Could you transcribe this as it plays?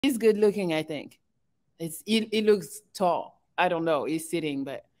He's good looking, I think. It looks tall. I don't know. He's sitting,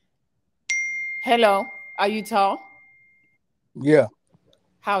 but hello. Are you tall? Yeah,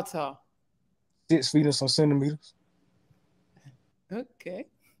 How tall? 6 feet and some centimeters. Okay.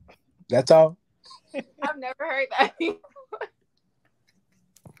 That's all. I've never heard that.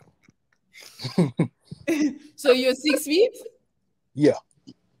 So you're 6 feet? Yeah,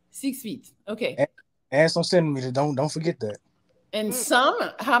 6 feet. Okay. and, and some centimeters. Don't forget that. And some,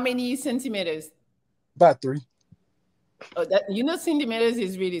 how many centimeters? About 3. Oh, that centimeters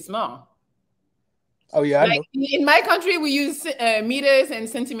is really small. Oh yeah, I Like know. in my country, we use meters and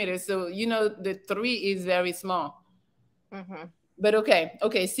centimeters. So the 3 is very small. Mm-hmm. But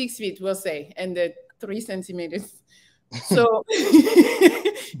okay, 6 feet, we'll say, and the 3 centimeters. So,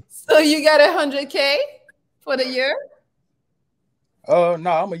 so you got 100K for the year? No,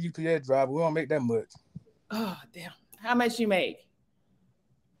 I'm a UPS driver. We don't make that much. Oh, damn. How much you make?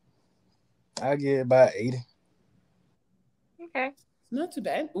 I get about 80. Okay. Not too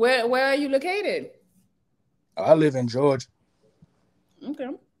bad. Where are you located? I live in Georgia. Okay.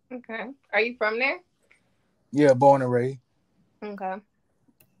 Okay. Are you from there? Yeah, born and raised. Okay.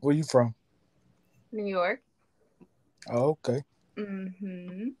 Where you from? New York. Oh, okay.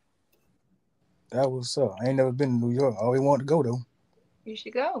 Mm-hmm. That was up. I ain't never been to New York. I always wanted to go though. You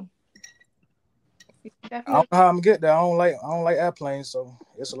should go. You should I don't definitely. know how I'm gonna get there. I don't like airplanes, so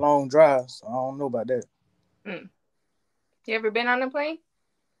it's a long drive. So I don't know about that. Mm. You ever been on a plane?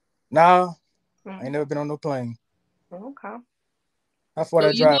 Nah, I Mm. ain't never been on no plane. Okay. How far So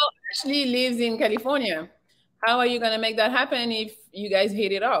that drive? Ashley lives in California. How are you gonna make that happen if you guys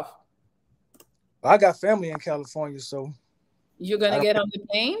hit it off? I got family in California, so You're I gonna don't. get on the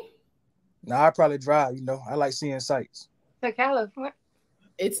plane? Nah, I probably drive. I like seeing sights. To California,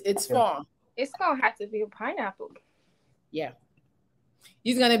 It's Yeah. far. it's gonna have to be a pineapple. Yeah.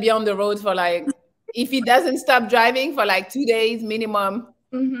 He's gonna be on the road for like, if he doesn't stop driving for like 2 days minimum,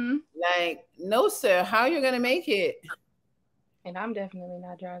 Mm-hmm. like, no, sir, how you gonna make it? And I'm definitely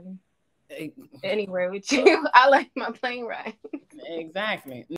not driving Eh, anywhere with you. I like my plane ride. Exactly.